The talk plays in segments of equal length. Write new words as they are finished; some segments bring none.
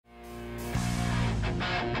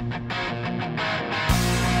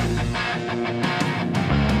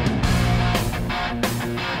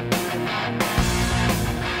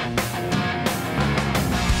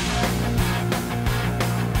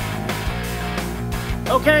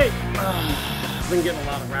Okay, I've been getting a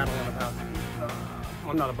lot of rattling about,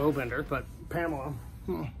 I'm not a bow bender, but Pamela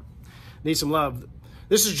needs some love.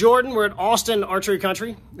 This is Jordan. We're at Austin Archery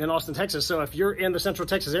Country in Austin, Texas. So if you're in the Central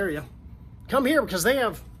Texas area, come here because they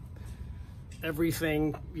have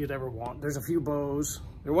everything you'd ever want. There's a few bows.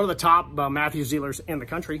 They're one of the top Matthews dealers in the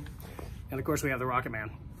country. And of course we have the Rocket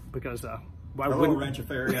Man because why wouldn't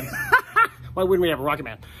we have a Rocket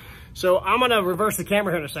Man? So I'm gonna reverse the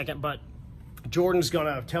camera here in a second, but Jordan's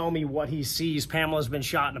gonna tell me what he sees. Pamela's been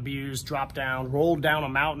shot and abused, dropped down, rolled down a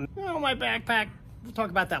mountain. Oh, my backpack, we'll talk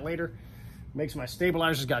about that later. Makes my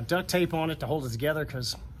stabilizer's got duct tape on it to hold it together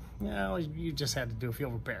because, you know, you just had to do a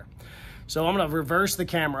field repair. So I'm gonna reverse the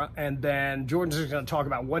camera and then Jordan's just gonna talk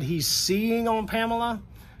about what he's seeing on Pamela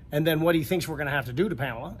and then what he thinks we're gonna have to do to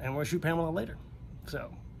Pamela, and we'll shoot Pamela later.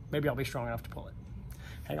 So maybe I'll be strong enough to pull it.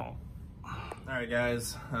 Hang on. All right,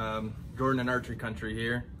 guys, Jordan in Archery Country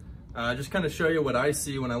here. Just kind of show you what I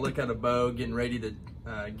see when I look at a bow getting ready to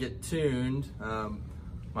get tuned.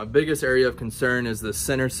 My biggest area of concern is the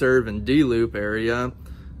center serve and D-loop area.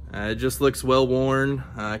 It just looks well worn.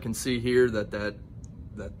 I can see here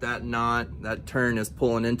that knot, that turn is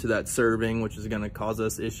pulling into that serving, which is going to cause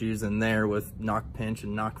us issues in there with knock pinch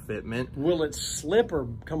and knock fitment. Will it slip or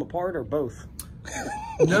come apart or both?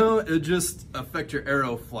 No, it just affect your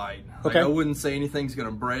arrow flight. Okay. Like, I wouldn't say anything's going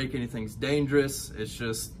to break, anything's dangerous. It's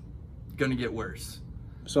just going to get worse.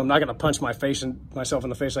 So I'm not going to punch myself in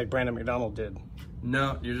the face like Brandon McDonald did.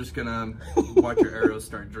 No, you're just going to watch your arrows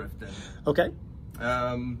start drifting. Okay.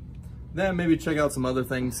 Then maybe check out some other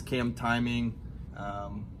things, cam timing,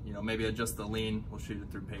 you know, maybe adjust the lean. We'll shoot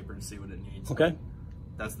it through paper and see what it needs. Okay.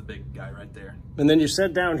 That's the big guy right there. And then you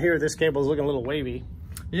said down here, this cable is looking a little wavy.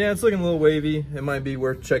 Yeah, it's looking a little wavy. It might be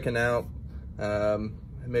worth checking out.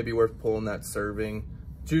 It may be worth pulling that serving.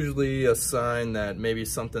 It's usually a sign that maybe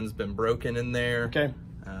something's been broken in there. Okay.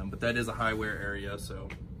 But that is a high wear area, so.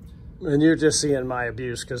 And you're just seeing my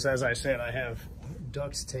abuse because, as I said, I have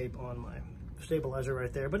duct tape on my stabilizer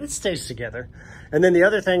right there, but it stays together. And then the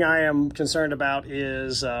other thing I am concerned about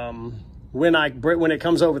is when it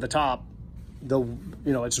comes over the top,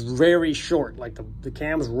 it's very short. Like the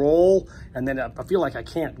cams roll, and then I feel like I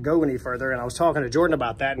can't go any further. And I was talking to Jordan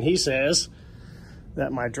about that, and he says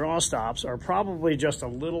that my draw stops are probably just a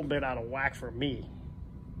little bit out of whack for me.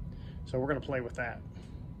 So we're gonna play with that.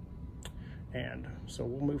 And so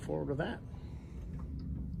we'll move forward with that.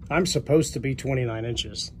 I'm supposed to be 29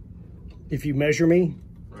 inches. If you measure me,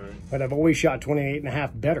 right. But I've always shot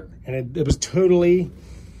 28.5 better. And it was totally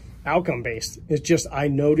outcome based. It's just, I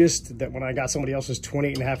noticed that when I got somebody else's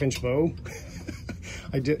 28.5 inch bow,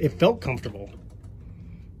 it felt comfortable.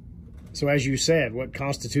 So as you said, what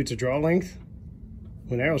constitutes a draw length?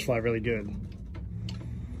 When arrows fly really good.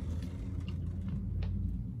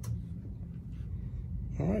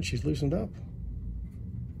 All right, she's loosened up.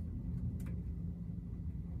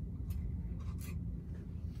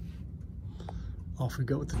 Off we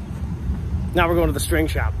go with it. Now we're going to the string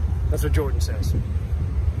shop. That's what Jordan says.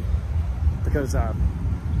 Because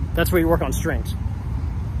that's where you work on strings.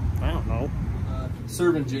 I don't know.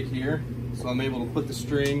 Serving jig here, so I'm able to put the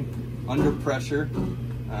string under pressure,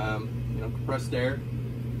 compressed air,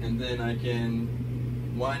 and then I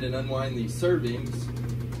can wind and unwind these servings.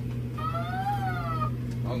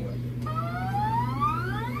 Wrong way.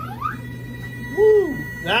 Woo!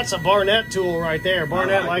 That's a Barnett tool right there.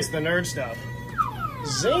 Barnett likes the nerd stuff.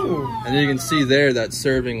 Zing! And you can see there that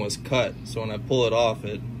serving was cut, so when I pull it off,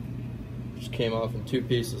 it just came off in 2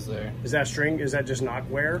 pieces there. Is that string, is that just knock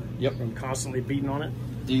wear? Yep. From constantly beating on it?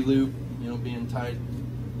 D-loop, being tight.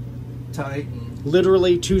 And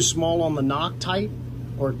literally too small on the knock tight,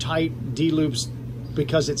 or tight D-loops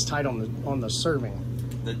because it's tight on the serving?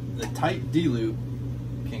 The tight D-loop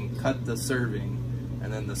can cut the serving,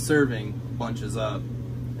 and then the serving bunches up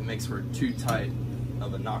and makes for too tight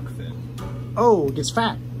of a knock fit. Oh, it gets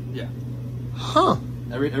fat. Yeah. Huh.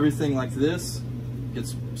 Everything like this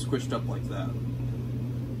gets squished up like that.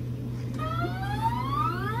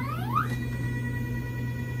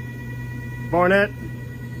 Barnett,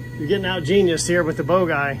 you're getting out genius here with the bow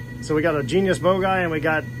guy. So we got a genius bow guy and we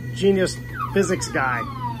got genius physics guy.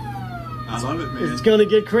 I love it, man. It's gonna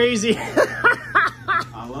get crazy.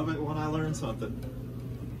 I love it when I learn something.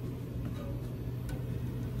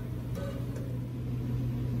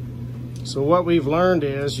 So what we've learned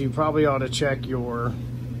is you probably ought to check your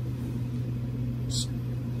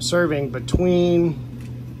serving between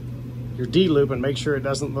your D-loop and make sure it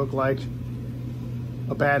doesn't look like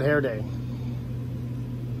a bad hair day.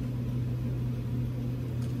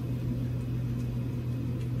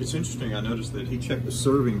 It's interesting. I noticed that he checked the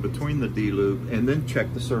serving between the D loop and then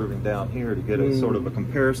checked the serving down here to get a sort of a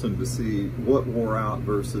comparison to see what wore out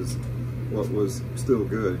versus what was still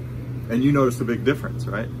good. And you noticed a big difference,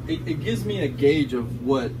 right? It gives me a gauge of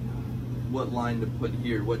what line to put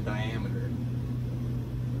here, what diameter.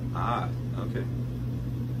 Ah, okay.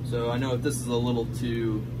 So I know if this is a little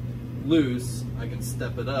too loose, I can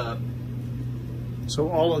step it up. So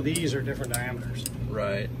all of these are different diameters.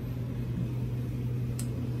 Right.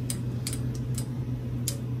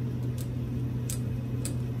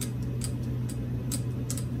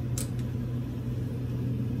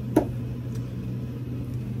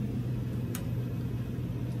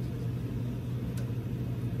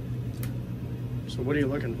 So what are you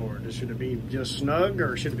looking for? Should it be just snug,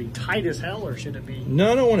 or should it be tight as hell, or should it be...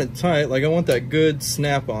 No, I don't want it tight. Like, I want that good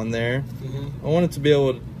snap on there. I want it to be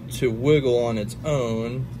able to wiggle on its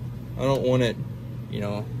own. I don't want it, you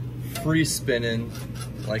know, free spinning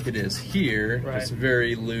like it is here. Right. It's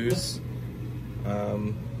very loose.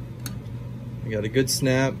 I got a good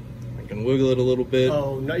snap. I can wiggle it a little bit.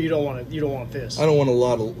 Oh, no, you don't want it. You don't want this. I don't want a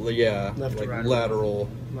lot of, yeah, Left to like right lateral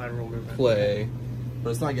movement. play,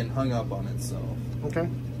 but it's not getting hung up on itself. Okay.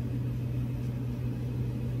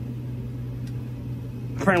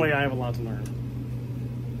 Apparently I have a lot to learn.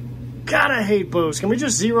 God, I hate bows. Can we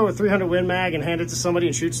just zero a 300 Win Mag and hand it to somebody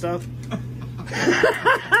and shoot stuff?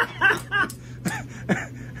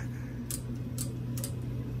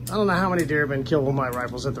 I don't know how many deer have been killed with my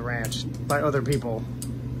rifles at the ranch by other people,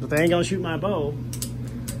 but they ain't gonna shoot my bow.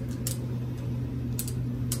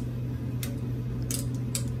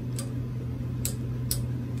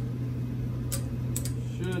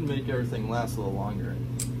 Should make everything last a little longer.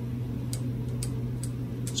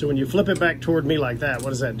 So when you flip it back toward me like that, what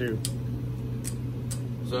does that do?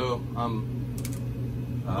 So I'm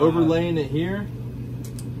overlaying it here,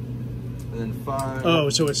 and then 5. Oh,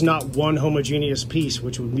 so it's not one homogeneous piece,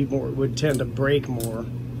 which would be more, would tend to break more.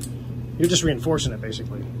 You're just reinforcing it,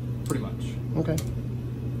 basically. Pretty much. Okay.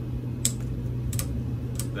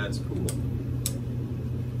 That's cool.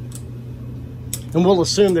 And we'll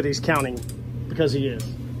assume that he's counting, because he is.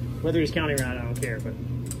 Whether he's counting or not, I don't care, but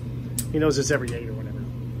he knows it's every 8 or whatever.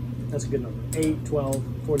 That's a good number. 8, 12,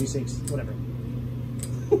 46, whatever.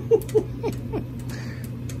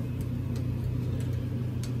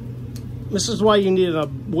 This is why you need a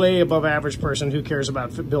way above average person who cares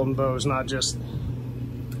about building bows, not just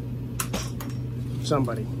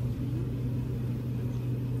somebody.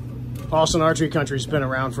 Austin Archery Country's been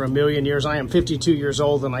around for 1,000,000 years. I am 52 years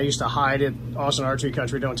old, and I used to hide at Austin Archery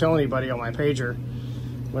Country, don't tell anybody, on my pager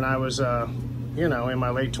when I was, you know, in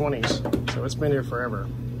my late 20s. So it's been here forever.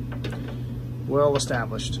 Well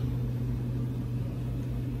established.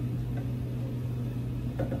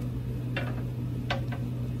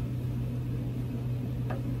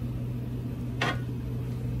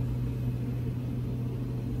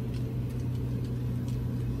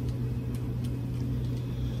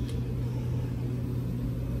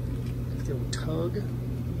 Tug.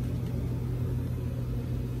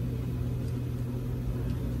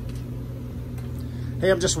 Hey,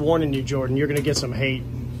 I'm just warning you, Jordan, you're going to get some hate.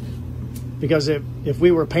 Because if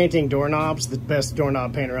we were painting doorknobs, the best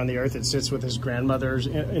doorknob painter on the earth that sits with his grandmother's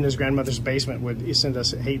in his grandmother's basement would send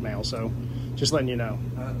us hate mail. So, just letting you know.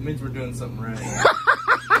 It means we're doing something right.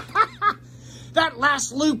 That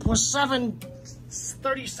last loop was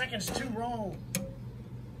 30 seconds too wrong.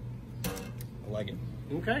 I like it.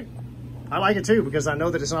 Okay. I like it too, because I know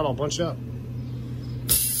that it's not all bunched up.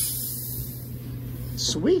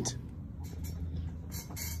 Sweet.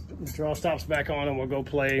 Draw stops back on, and we'll go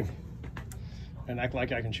play and act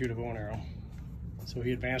like I can shoot a bow and arrow. So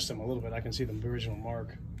he advanced them a little bit. I can see the original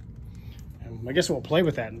mark. And I guess we'll play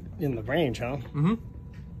with that in the range, huh? Mm-hmm.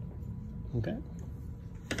 Okay.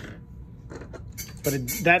 But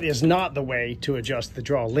that is not the way to adjust the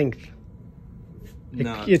draw length.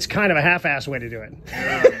 No. It's kind of a half-assed way to do it.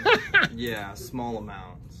 Yeah, small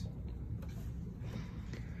amounts.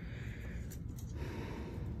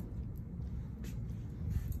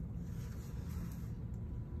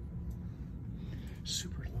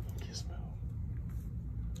 Super little gizmo.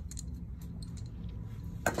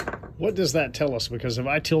 What does that tell us? Because if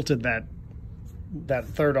I tilted that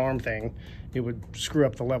third arm thing, it would screw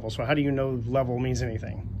up the level. So how do you know level means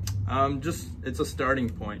anything? Just, it's a starting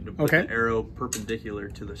point to put Okay. the arrow perpendicular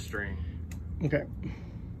to the string. Okay.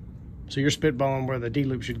 So you're spitballing where the D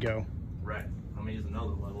loop should go. Right. I'm gonna use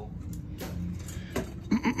another level.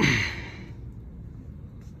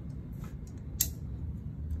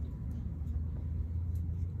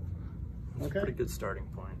 Okay. Pretty good starting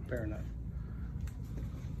point. Fair enough.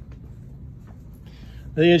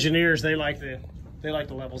 The engineers, they like the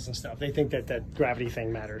levels and stuff. They think that that gravity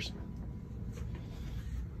thing matters.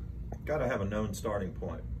 Got to have a known starting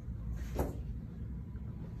point.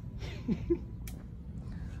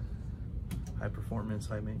 High performance,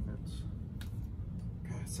 high maintenance.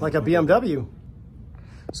 Like a BMW.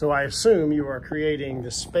 So I assume you are creating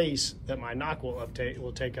the space that my knock will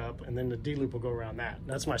take up, and then the D-loop will go around that.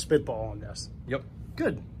 That's my spitball on this. Yep.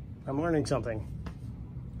 Good. I'm learning something.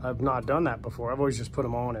 I've not done that before. I've always just put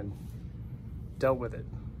them on and dealt with it.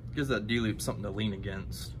 Gives that D-loop something to lean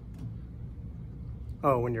against.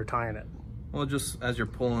 Oh, when you're tying it. Well, just as you're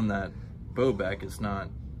pulling that bow back, it's not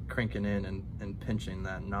cranking in and pinching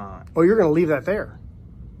that knot. Oh, you're going to leave that there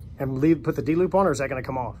and put the D-loop on, or is that going to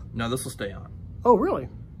come off? No, this will stay on. Oh, really?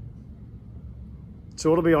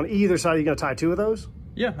 So it'll be on either side. Are you going to tie two of those?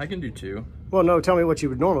 Yeah, I can do two. Well, no, tell me what you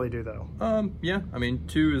would normally do, though. Yeah, I mean,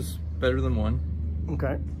 two is better than one.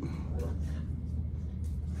 Okay.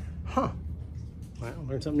 Huh. Well, I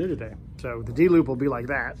learned something new today. So the D-loop will be like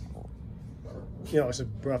that. You know, it's a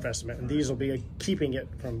rough estimate. And these will be keeping it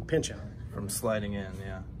from pinching. From sliding in,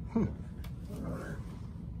 yeah.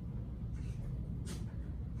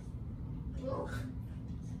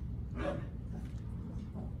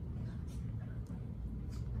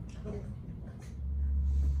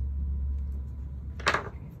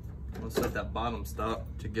 We'll set that bottom stop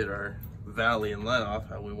to get our valley and let off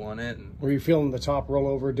how we want it. And Were you feeling the top roll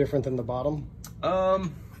over different than the bottom?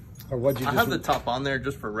 Or what'd you I have the top on there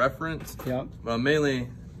just for reference. Yeah. But I'm mainly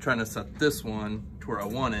trying to set this one to where I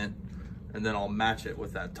want it, and then I'll match it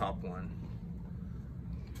with that top one.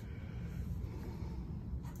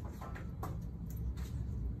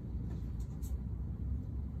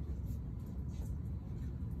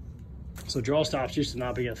 So draw stops used to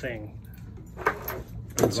not be a thing.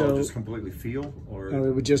 It's all So just completely feel, or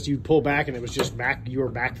it would just, you pull back and it was just back, you were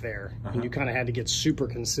back there. And you kind of had to get super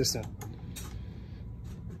consistent.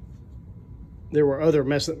 There were other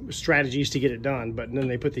strategies to get it done, but then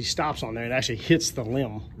they put these stops on there and it actually hits the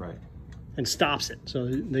limb right? and stops it. So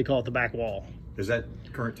they call it the back wall. Is that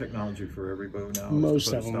current technology for every bow now?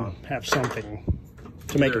 Most of them have something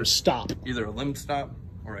to make them stop. Either a limb stop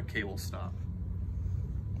or a cable stop.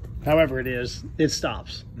 However it is, it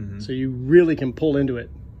stops. So you really can pull into it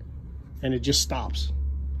and it just stops.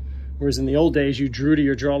 Whereas in the old days, you drew to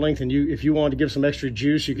your draw length and if you wanted to give some extra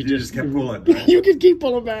juice, you could just kept pulling. You could keep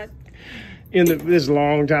pulling back. This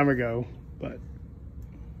long time ago, but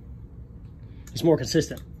it's more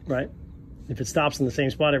consistent, right? If it stops in the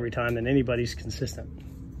same spot every time, then anybody's consistent.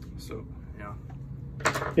 So, yeah.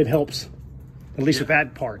 It helps, at least with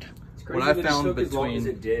that part. It's crazy What I that found it took as long as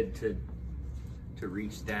between- it did to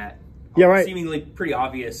reach that Yeah, right. seemingly pretty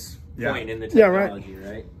obvious point in the Yeah, right. technology,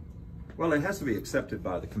 right? Well, it has to be accepted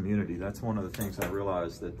by the community. That's one of the things I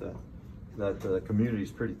realized, that the community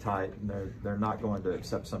is pretty tight, and they're not going to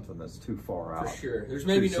accept something that's too far out. For sure. There's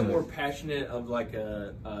maybe Too no soon. more passionate of like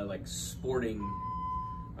a like sporting,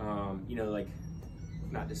 you know, like,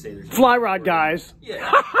 not to say there's no Fly rod sporting- guys.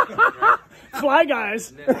 Yeah. Fly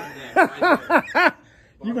guys. Right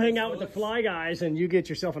You hang out with the fly guys and you get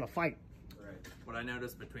yourself in a fight. Right. What I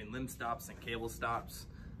noticed between limb stops and cable stops,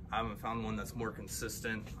 I haven't found one that's more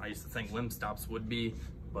consistent. I used to think limb stops would be,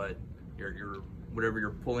 but your whatever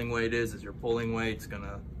your pulling weight is your pulling weight. It's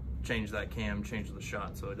gonna change that cam, change the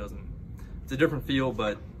shot, so it doesn't. It's a different feel,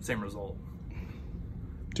 but same result.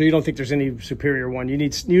 So you don't think there's any superior one? You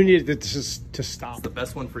need it to stop. It's the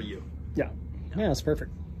best one for you. Yeah, that's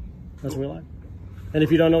perfect. That's what we like. And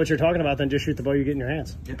if you don't know what you're talking about, then just shoot the bow you get in your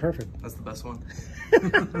hands. Yeah. Perfect. That's the best one.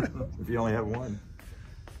 If you only have one.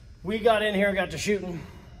 We got in here and got to shooting,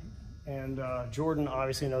 and Jordan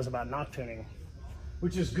obviously knows about knock tuning,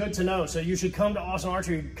 which is good to know. So you should come to Austin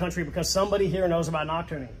Archery Country because somebody here knows about knock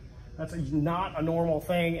tuning. That's not a normal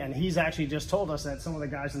thing, and he's actually just told us that some of the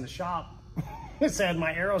guys in the shop said,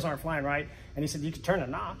 my arrows aren't flying right, and he said, you can turn the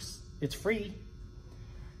knocks. It's free.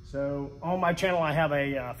 So on my channel, I have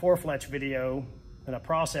a 4-fletch video and a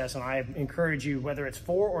process, and I encourage you, whether it's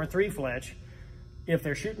 4 or 3-fletch, if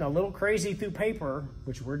they're shooting a little crazy through paper,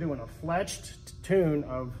 which we're doing a fletched tune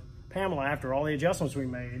of Pamela after all the adjustments we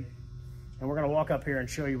made, and we're gonna walk up here and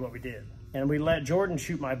show you what we did. And we let Jordan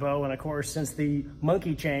shoot my bow, and of course, since the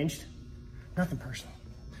monkey changed, nothing personal,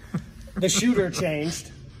 the shooter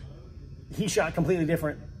changed, he shot completely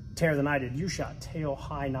different tear than I did. You shot tail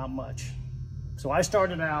high, not much. So I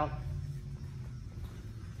started out,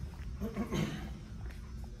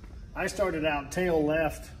 tail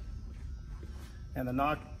left, and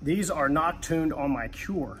these are knock tuned on my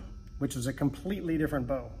Cure, which is a completely different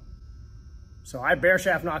bow. So I bare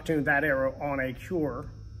shaft noctuned that arrow on a cure.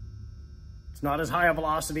 It's not as high a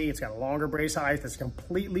velocity. It's got a longer brace height. It's a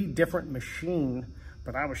completely different machine,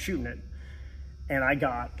 but I was shooting it and I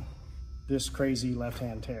got this crazy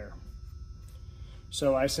left-hand tear.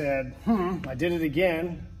 So I said, I did it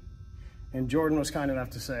again. And Jordan was kind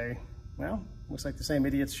enough to say, well, looks like the same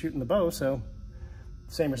idiot's shooting the bow, so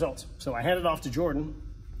same results. So I handed it off to Jordan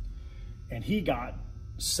and he got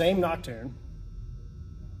same noctune,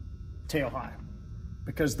 tail high,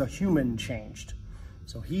 because the human changed.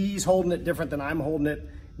 So he's holding it different than I'm holding it.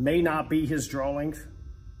 May not be his draw length.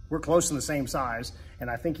 We're close to the same size, and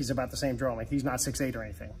I think he's about the same draw length. He's not 6'8" or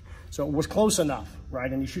anything. So it was close enough,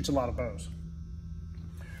 right? And he shoots a lot of bows.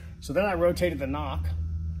 So then I rotated the nock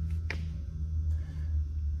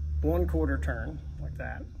 1/4 turn, like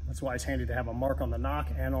that. That's why it's handy to have a mark on the nock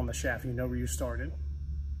and on the shaft. You know where you started.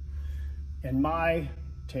 And my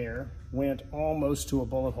tear went almost to a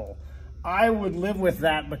bullet hole. I would live with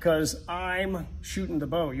that because I'm shooting the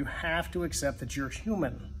bow. You have to accept that you're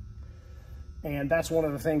human. And that's one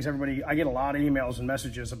of the things I get a lot of emails and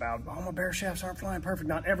messages about, oh, my bare shafts aren't flying perfect.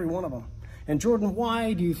 Not every one of them. And Jordan,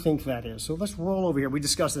 why do you think that is? So let's roll over here. We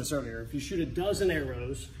discussed this earlier. If you shoot a dozen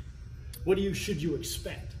arrows, what should you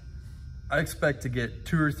expect? I expect to get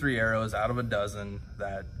 2 or 3 arrows out of a dozen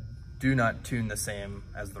that do not tune the same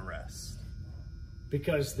as the rest.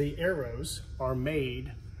 Because the arrows are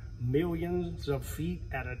made millions of feet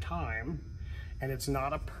at a time, and it's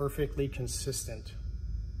not a perfectly consistent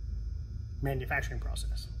manufacturing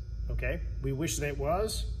process, okay? We wish that it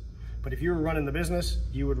was, but if you were running the business,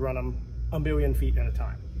 you would run them a million feet at a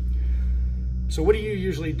time. So what do you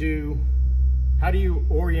usually do? How do you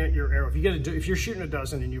orient your arrow? If you're shooting a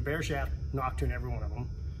dozen and you bare shaft noctune every one of them,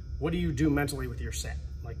 what do you do mentally with your set?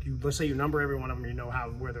 Like let's say you number every one of them, you know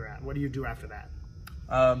where they're at. What do you do after that?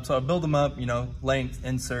 So I build them up, length,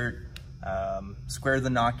 insert, square the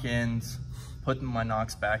knock-ins, put my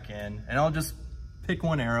knocks back in, and I'll just pick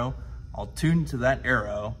one arrow, I'll tune to that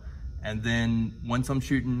arrow, and then once I'm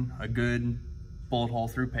shooting a good bullet hole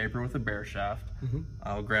through paper with a bare shaft,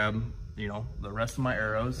 I'll grab, the rest of my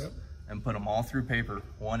arrows and put them all through paper,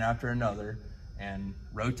 one after another, and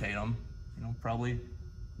rotate them, probably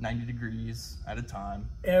 90 degrees at a time.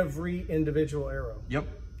 Every individual arrow? Yep.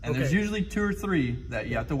 And there's usually 2 or 3 that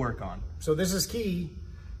you have to work on. So this is key,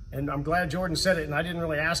 and I'm glad Jordan said it, and I didn't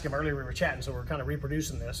really ask him earlier. We were chatting, so we're kind of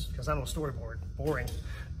reproducing this because I don't storyboard, boring.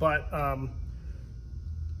 But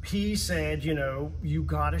he said, you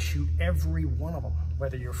got to shoot every one of them,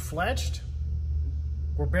 whether you're fletched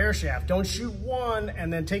or bare shaft. Don't shoot one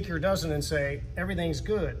and then take your dozen and say everything's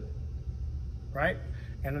good, right?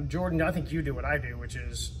 And Jordan, I think you do what I do, which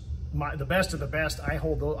is the best of the best. I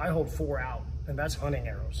hold 4 out. And that's hunting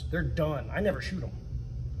arrows. They're done. I never shoot them.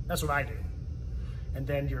 That's what I do. And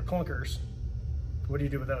then your clunkers, what do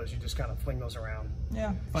you do with those? You just kind of fling those around.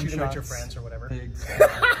 Yeah, fun shoot shots, them at your friends or whatever. Pigs.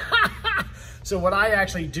 So what I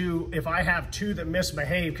actually do, if I have 2 that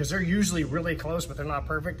misbehave, because they're usually really close, but they're not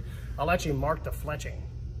perfect, I'll actually mark the fletching.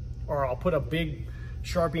 Or I'll put a big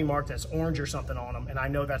Sharpie mark that's orange or something on them, and I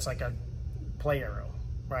know that's like a play arrow,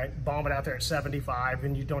 right? Bomb it out there at 75,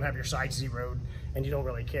 and you don't have your sights zeroed, and you don't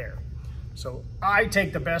really care. So I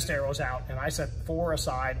take the best arrows out and I set 4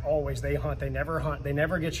 aside. Always. They hunt, they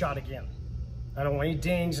never get shot again. I don't want any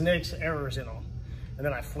dings, nicks, errors in them. And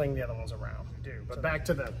then I fling the other ones around. I do. But back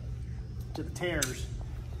to the tears.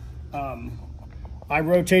 I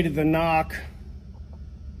rotated the nock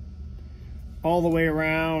all the way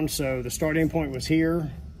around. So the starting point was here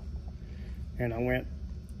and I went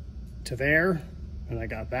to there and I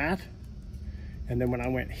got that. And then when I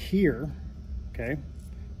went here, okay,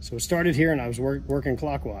 so it started here and I was working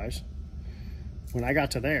clockwise. When I got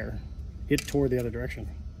to there, it tore the other direction.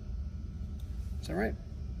 Is that right?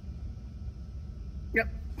 Yep.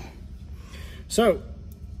 So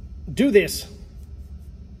do this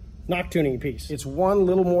nock tuning piece. It's one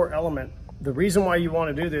little more element. The reason why you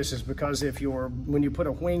want to do this is because when you put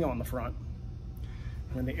a wing on the front,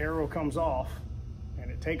 when the arrow comes off and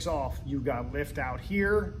it takes off, you got lift out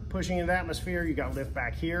here, pushing into the atmosphere, you got lift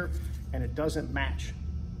back here, and it doesn't match.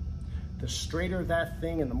 The straighter that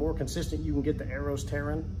thing and the more consistent you can get the arrows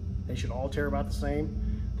tearing, they should all tear about the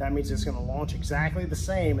same. That means it's going to launch exactly the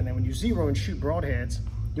same, and then when you zero and shoot broadheads,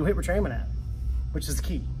 you'll hit what you're aiming at, which is the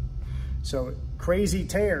key. So crazy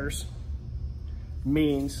tears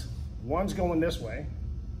means one's going this way,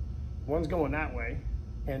 one's going that way,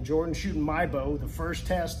 and Jordan shooting my bow, the first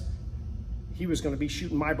test, he was going to be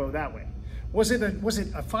shooting my bow that way. Was it a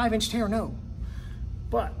 5-inch tear? No.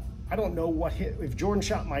 But I don't know what hit. If Jordan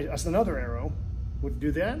shot another arrow, would it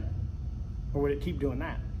do that? Or would it keep doing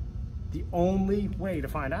that? The only way to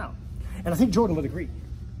find out. And I think Jordan would agree,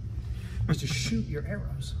 is to shoot your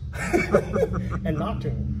arrows and not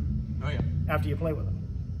tune them. Oh yeah. After you play with them.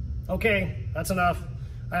 Okay, that's enough.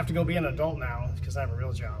 I have to go be an adult now because I have a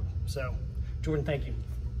real job. So, Jordan, thank you.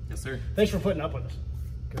 Yes, sir. Thanks for putting up with us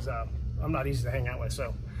because I'm not easy to hang out with.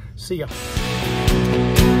 So, see ya.